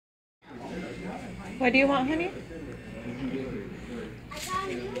What do you want, honey? I got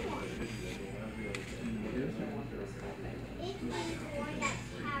a new one. It's my toy that's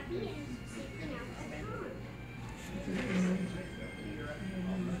happy and sticking out the tongue.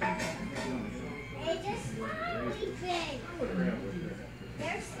 It's a smiley thing.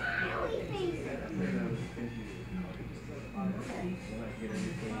 They're smiley things.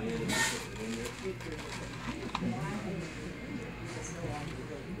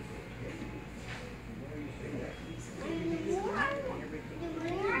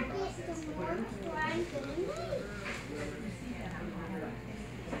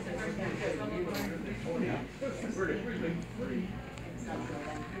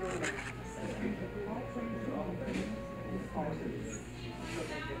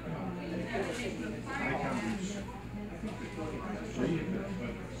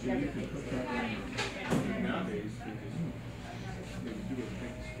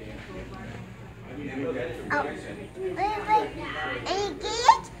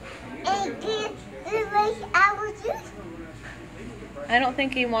 I don't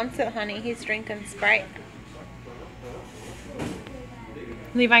think he wants it, honey. He's drinking Sprite.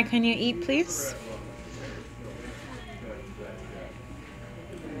 Levi, can you eat, please?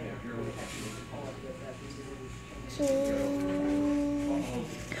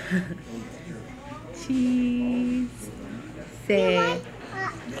 Cheese. Say,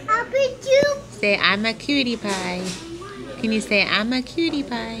 say, I'm a cutie pie. Can you say, I'm a cutie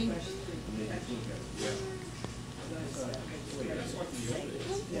pie?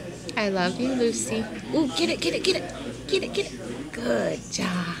 I love you, Lucy. Ooh, get it, get it, get it. Get it, get it. Good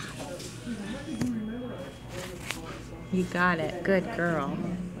job. You got it. Good girl.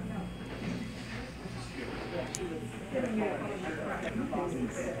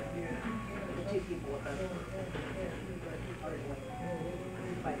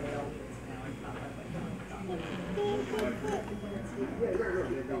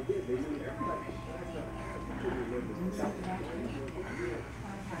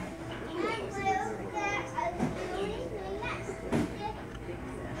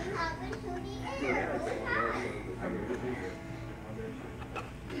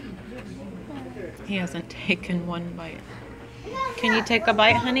 He hasn't taken one bite. Can you take a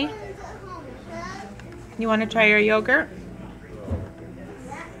bite, honey? You want to try your yogurt?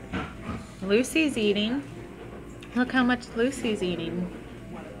 Lucy's eating. Look how much Lucy's eating.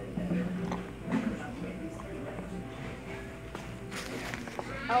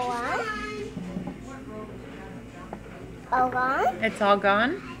 All gone? It's all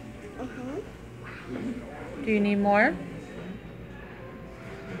gone? Do you need more?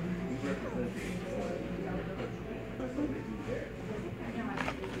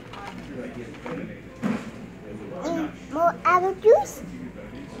 More apple juice?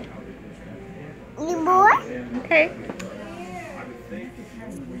 Need more? Okay.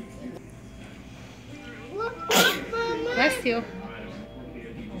 Bless you.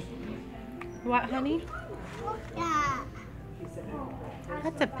 What, honey? Yeah.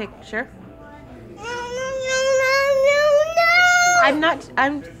 That's a picture. No.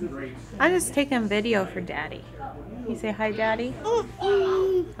 I'm just taking video for Daddy. You say hi, Daddy?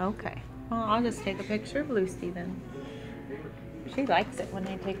 Okay. Well, I'll just take a picture of Lucy then. She likes it when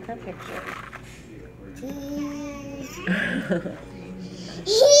I take her picture.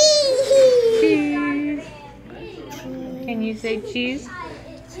 Cheese. Can you say cheese?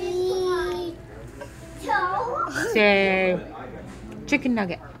 Say chicken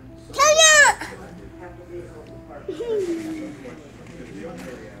nugget.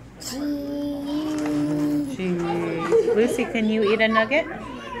 Cheese. Lucy, can you eat a nugget?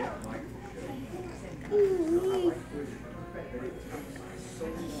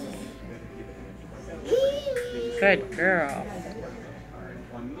 Good girl.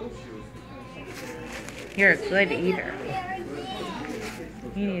 You're a good eater.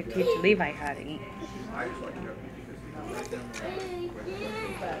 You need to teach Levi how to eat.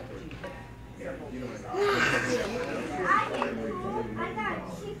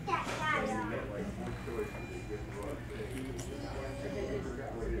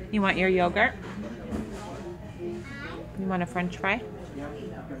 You want your yogurt? You want a French fry?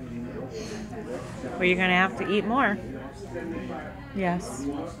 Well, you're going to have to eat more. Yes.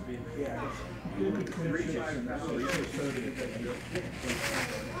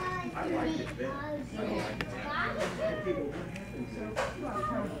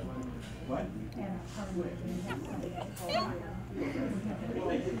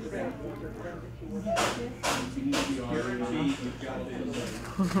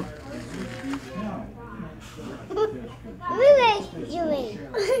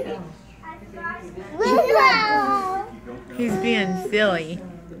 He's being silly.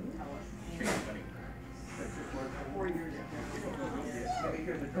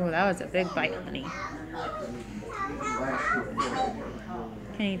 Oh, that was a big bite, honey.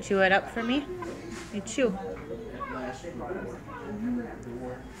 Can you chew it up for me? You chew.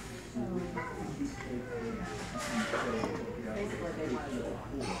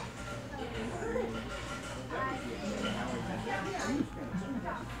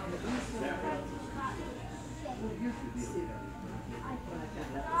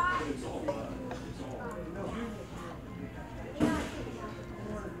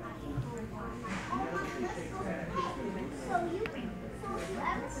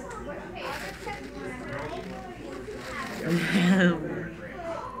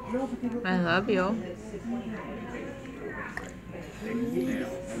 I love you.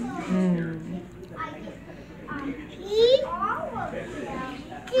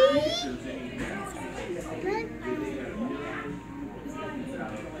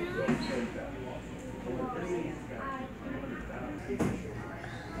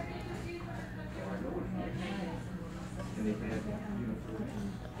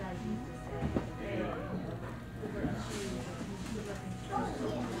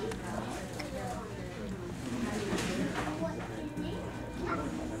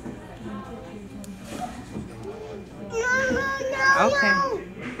 Okay.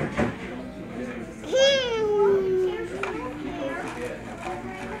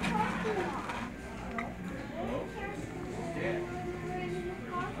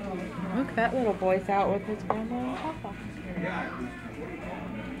 Look, that little boy's out with his grandma and papa.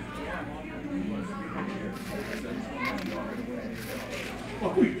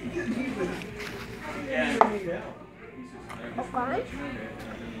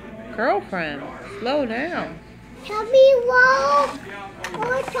 Girlfriend, slow down. Tummy roll.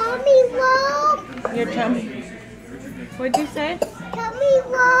 Oh, tummy roll. Your tummy. What'd you say? Tummy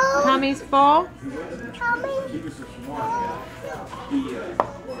roll. Tummy's full? Tummy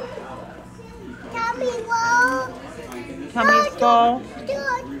roll. Tummy's full?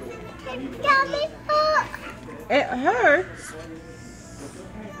 Tummy full. It hurts.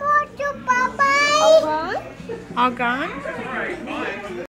 All gone? All gone?